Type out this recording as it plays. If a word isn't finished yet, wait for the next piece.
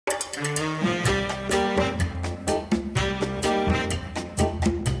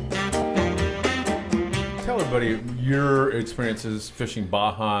everybody your experiences fishing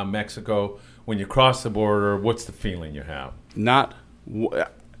Baja, Mexico. When you cross the border, what's the feeling you have?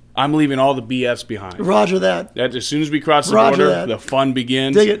 I'm leaving all the BS behind. Roger that. As soon as we cross the border, the fun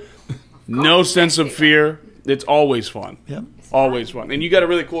begins. Dig it. No sense of fear. It's always fun. Yep. Always fun. And you got a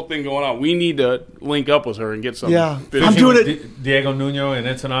really cool thing going on. We need to link up with her and get some. Yeah. fishing. I'm doing it. Diego Nuno in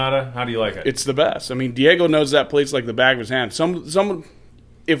Ensenada. How do you like it? It's the best. I mean, Diego knows that place like the back of his hand.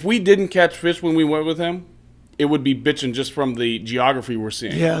 If we didn't catch fish when we went with him, it would be bitching just from the geography we're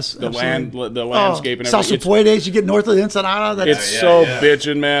seeing. Yes, the absolutely. landscape and everything. Salsa you get north of the Ensenada. It's so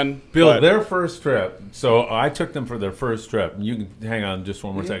bitching, man. Bill, their first trip. So I took them for their first trip. You can hang on just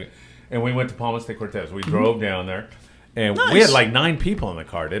one more second. And we went to Palmas de Cortez. We drove down there. And we had like 9 people in the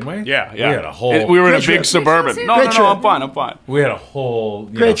car, didn't we? Yeah. We had a whole... We were in a big Suburban. No, I'm fine. We had a whole...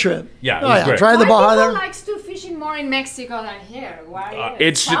 Great trip. Yeah, it was great. Try the Baja there. Likes to fishing more in Mexico than here. Why?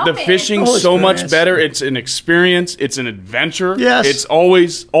 It's the fishing so much better. It's an experience. It's an adventure. Yes. It's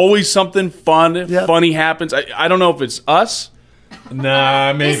always something fun. Funny happens. I don't know if it's us.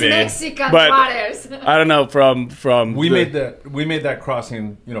 Nah, maybe. It's Mexican but waters. I don't know. From we made that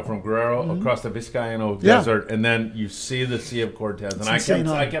crossing, from Guerrero across the Vizcaino desert, and then you see the Sea of Cortez, and I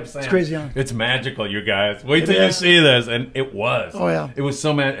kept saying, it's crazy, it's magical, you guys. Wait till you see this, and it was. Oh yeah, it was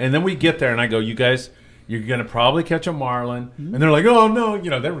so mad. And then we get there, and I go, you guys, you're gonna probably catch a marlin, and they're like, oh no,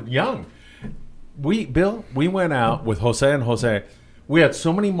 they were young. We went out with Jose and Jose. We had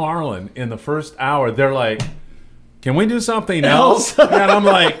so many marlin in the first hour. They're like, can we do something else? And I'm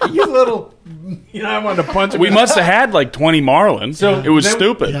like, you little, I wanted to punch him. We must have had like 20 marlin. So it was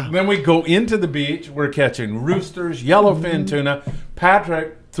stupid. Then we go into the beach. We're catching roosters, yellowfin tuna.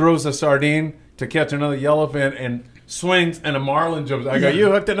 Patrick throws a sardine to catch another yellowfin and swings, and a marlin jumps. I go, you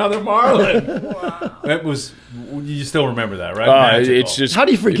hooked another marlin. Wow. It was, you still remember that, right? It's just, how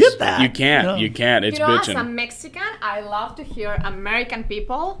do you forget that? You can't. You can't. It's bitching. As a Mexican, I love to hear American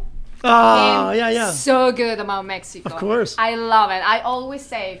people. Oh, yeah. So good about Mexico. Of course. I love it. I always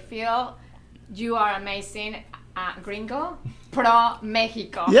say, Phil, you are amazing. Gringo, pro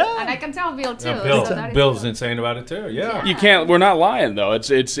Mexico. Yeah. And I can tell Bill too. Bill's insane about it too. Yeah. You can't. We're not lying though.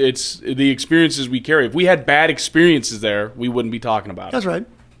 It's the experiences we carry. If we had bad experiences there, we wouldn't be talking about it. That's right.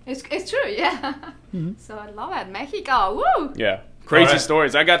 It's true. Yeah. So I love it. Mexico. Woo. Yeah. Crazy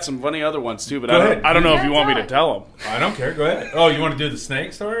stories. I got some funny other ones too, but I don't know if you want me to tell them. I don't care. Go ahead. Oh, you want to do the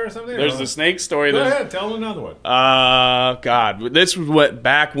snake story or something? There's the snake story. Go ahead. Tell them another one. God, this was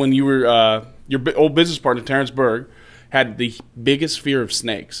back when you were your old business partner Terrence Berg had the biggest fear of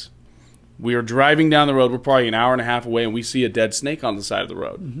snakes. We were driving down the road. We're probably an hour and a half away, and we see a dead snake on the side of the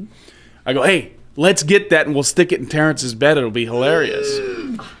road. I go, hey, let's get that, and we'll stick it in Terrence's bed. It'll be hilarious.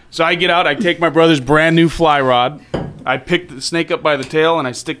 So I get out. I take my brother's brand new fly rod. I pick the snake up by the tail, and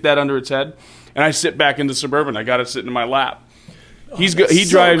I stick that under its head, and I sit back in the Suburban. I got it sitting in my lap. He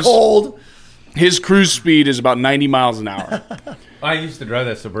drives. Cold. His cruise speed is about 90 miles an hour. I used to drive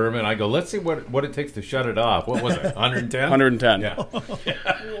that Suburban. I go, let's see what it takes to shut it off. What was it, 110? 110.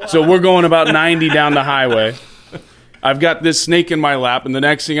 Yeah. So we're going about 90 down the highway. I've got this snake in my lap, and the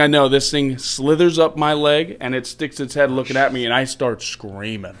next thing I know, this thing slithers up my leg, and it sticks its head looking at me, and I start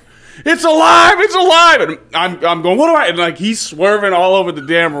screaming. It's alive! It's alive! And I'm going, what do I... And like, he's swerving all over the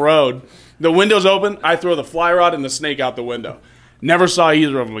damn road. The window's open. I throw the fly rod and the snake out the window. Never saw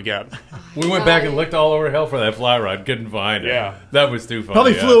either of them again. We went back and looked all over hell for that fly rod. Couldn't find it. Yeah. That was too funny.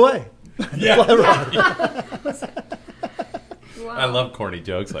 Probably flew away. Yeah. Wow. I love corny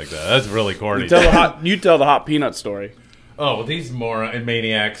jokes like that. That's really corny. You tell the hot peanut story. Oh, well, these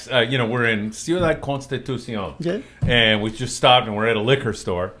maniacs. We're in Ciudad Constitucion. Okay. And we just stopped and we're at a liquor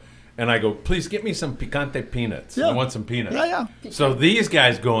store. And I go, please get me some picante peanuts. Yeah. I want some peanuts. Yeah. So these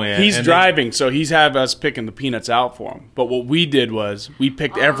guys go in. He's driving, so he's had us picking the peanuts out for him. But what we did was we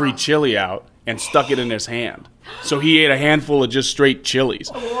picked every chili out and stuck it in his hand. So he ate a handful of just straight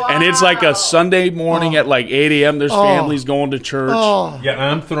chilies. Wow. And it's like a Sunday morning at like 8 a.m. There's families going to church. Yeah,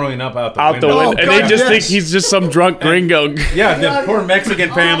 I'm throwing up out the window. And they just think he's just some drunk gringo. Yeah, the poor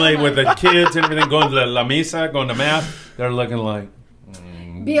Mexican family with the kids and everything going to la misa, going to mass. They're looking like...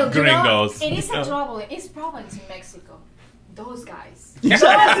 Bill, Gringos. It is a trouble. It's problems in Mexico. Those guys. Those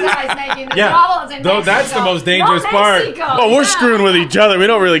guys making the troubles in Mexico. That's the most dangerous part. Well, we're screwing with each other. We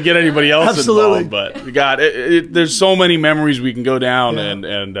don't really get anybody else involved. But God, there's so many memories we can go down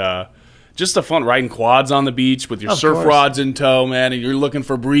and just the fun riding quads on the beach with your surf rods in tow, man, and you're looking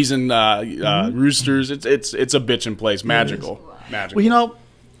for breezing roosters. It's a bitchin' place. Magical. Well,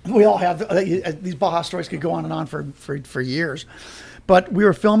 we all have these Baja stories could go on and on for years. But we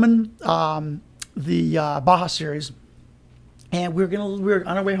were filming the Baja series, And we were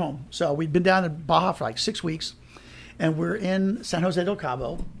on our way home. So we'd been down in Baja for like 6 weeks, and we're in San Jose del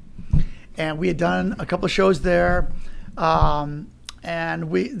Cabo, and we had done a couple of shows there. And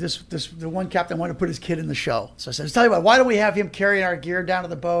the one captain wanted to put his kid in the show. So I said, tell you what, why don't we have him carrying our gear down to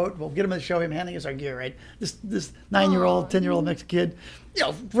the boat? We'll get him in the show, him handing us our gear, right? This 9-year-old, 10-year-old Mexican kid,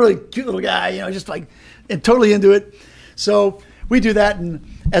 really cute little guy, just like, and totally into it. So we do that, and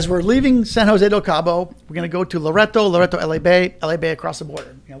as we're leaving San Jose del Cabo, we're going to go to Loreto, LA Bay across the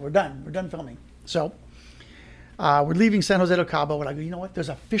border. We're done filming. So we're leaving San Jose del Cabo, and I go, you know what? There's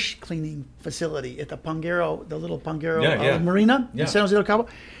a fish cleaning facility at the little Pangero Marina in San Jose del Cabo.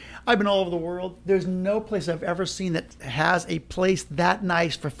 I've been all over the world. There's no place I've ever seen that has a place that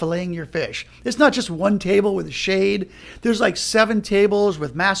nice for filleting your fish. It's not just one table with a shade. There's like 7 tables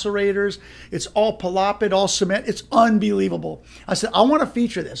with macerators. It's all palapid, all cement. It's unbelievable. I said, I want to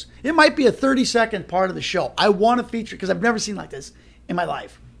feature this. It might be a 30-second part of the show. I want to feature it because I've never seen like this in my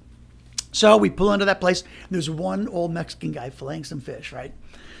life. So we pull into that place. And there's one old Mexican guy filleting some fish, right?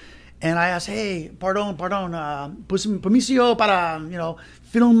 And I asked, hey, pardon, permiso para,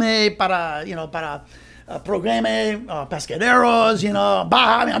 filme, para programe, pescaderos,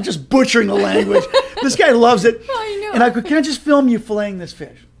 Baja. I mean, I'm just butchering the language. This guy loves it. I know. And I go, can I just film you filleting this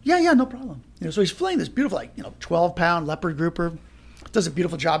fish? Yeah, no problem. So he's filleting this beautiful, 12-pound leopard grouper. Does a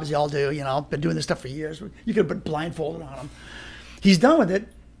beautiful job, as y'all do, Been doing this stuff for years. You could have been blindfolded on him. He's done with it,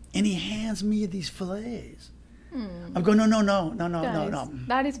 and he hands me these fillets. I'm going, no.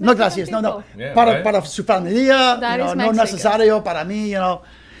 That is no, gracias, no. Yeah, para su familia, That is no Mexico. necesario para mí,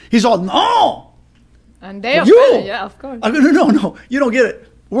 He's all, no. And they are You? friendly, yeah, of course. I go, no, you don't get it.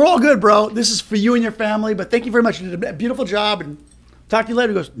 We're all good, bro. This is for you and your family, but thank you very much. You did a beautiful job, and talk to you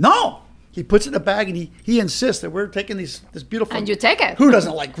later. He goes, no. He puts it in a bag, and he insists that we're taking this beautiful. And you take it. Who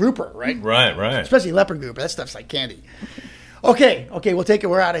doesn't like grouper, right? Right. Especially leopard grouper. That stuff's like candy. Okay, we'll take it.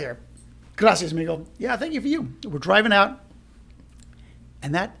 We're out of here. Gracias, amigo. Yeah, thank you for you. We're driving out,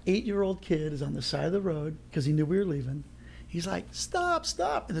 and that 8-year-old kid is on the side of the road because he knew we were leaving. He's like, stop.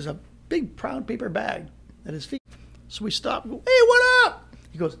 And there's a big brown paper bag at his feet. So we stop and go, hey, what up?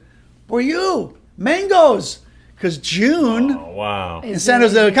 He goes, for you, mangoes. Because June in San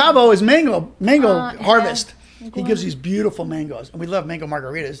Jose del Cabo is mango harvest. Yeah. He gives these beautiful mangoes. And we love mango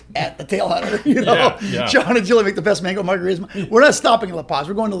margaritas at the Tailhunter. Yeah. John and Julie make the best mango margaritas. We're not stopping in La Paz.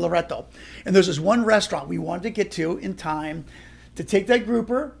 We're going to Loreto. And there's this one restaurant we wanted to get to in time to take that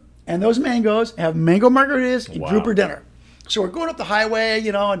grouper and those mangoes, have mango margaritas and grouper dinner. So we're going up the highway,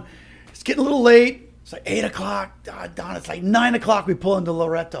 and it's getting a little late. It's like 8 o'clock. Don, it's like 9 o'clock. We pull into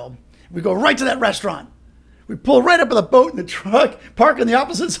Loreto. We go right to that restaurant. We pull right up with a boat in the truck, park on the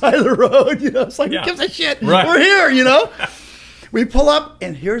opposite side of the road. It's like, who gives a shit? Right. We're here, We pull up,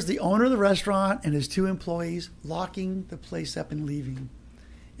 and here's the owner of the restaurant and his 2 employees locking the place up and leaving.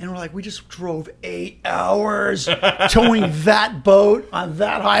 And we're like, we just drove 8 hours towing that boat on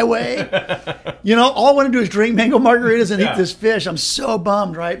that highway. All I want to do is drink mango margaritas and eat this fish. I'm so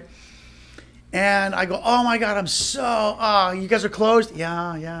bummed, right? And I go, oh, my God, you guys are closed?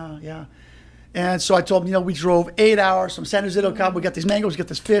 Yeah. And so I told him, we drove 8 hours from San Jose del Cabo. We got these mangoes, we got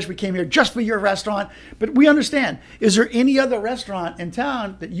this fish. We came here just for your restaurant. But we understand, is there any other restaurant in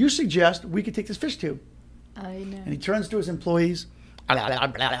town that you suggest we could take this fish to? I know. And he turns to his employees. You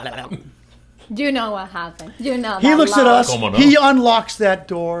know what happened. He looks at us. He unlocks that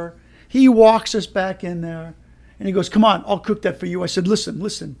door. He walks us back in there. And he goes, come on, I'll cook that for you. I said,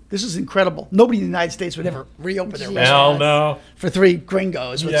 listen, this is incredible. Nobody in the United States would ever reopen their restaurant for 3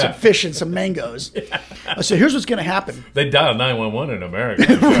 gringos with some fish and some mangoes. I said, here's what's going to happen. They dial 911 in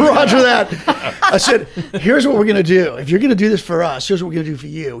America. Roger that. I said, here's what we're going to do. If you're going to do this for us, here's what we're going to do for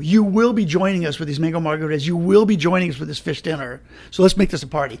you. You will be joining us with these mango margaritas. You will be joining us with this fish dinner. So let's make this a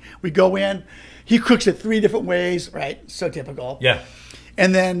party. We go in. He cooks it 3 different ways, right? So typical. Yeah.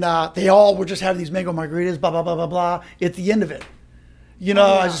 And then they all were just having these mango margaritas, blah, blah, blah, blah, blah. At the end of it,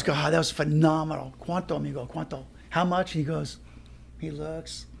 I just go, that was phenomenal. ¿Cuánto, amigo? ¿Cuánto? How much? And he looks,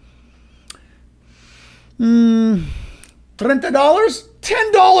 $30?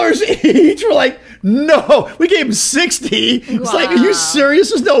 $10 each. We're like, no. We gave him 60. It's like, are you serious?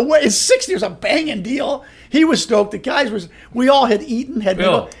 There's no way. It's 60. It was a banging deal. He was stoked. The guys we all had eaten, had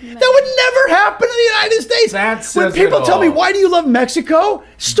Bill, that would never happen in the United States. When people tell me, why do you love Mexico?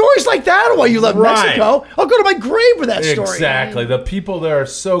 Stories like that are why you love Mexico. I'll go to my grave with that story. Exactly. The people there are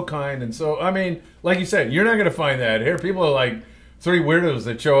so kind and so, like you said, you're not going to find that here. People are like 3 weirdos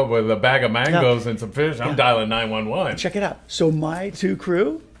that show up with a bag of mangoes and some fish. I'm dialing 911. Check it out. So my 2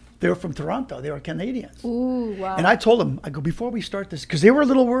 crew, they were from Toronto. They were Canadians. Ooh, wow. And I told them, before we start this, because they were a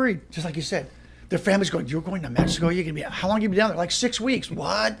little worried, just like you said. their family's going, you're going to Mexico? You're gonna be, how long you been down there? Like 6 weeks.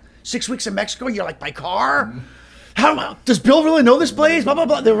 What? 6 weeks in Mexico? You're like, by car? How does Bill really know this place? Blah, blah,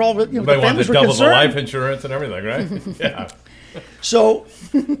 blah. They were all, you know, They the wanted families to were double the concerned. life insurance and everything, right? Yeah. So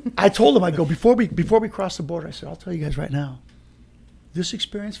I told them, I go, before we cross the border, I said, I'll tell you guys right now, this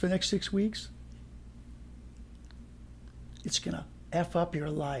experience for the next 6 weeks, it's going to F up your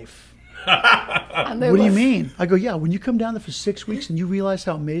life. And they What do you were- mean? I go, yeah, when you come down there for 6 weeks and you realize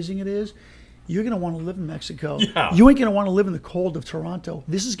how amazing it is, you're going to want to live in Mexico. Yeah. You ain't going to want to live in the cold of Toronto.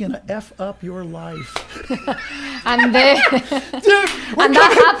 This is going to F up your life. And they, Dude, and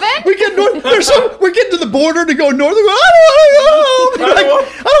that happened? We get north. We're getting to the border to go north. We go, I don't want to go.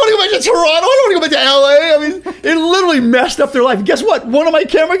 I don't want to go back to Toronto. I don't want to go back to LA. I mean, it literally messed up their life. Guess what? One of my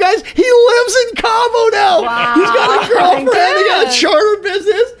camera guys, he lives in Cabo now. Wow. He's got a girlfriend. He got a Good. charter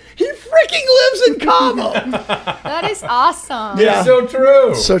business. He freaking lives in Cabo. that is awesome. Yeah. It's so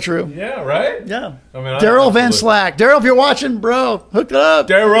true. So true. Yeah, right? Yeah. I mean, Daryl Van absolutely. Slack. Daryl, if you're watching, bro, hook it up.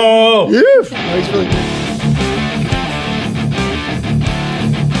 Daryl! Yeah. No, he's really good.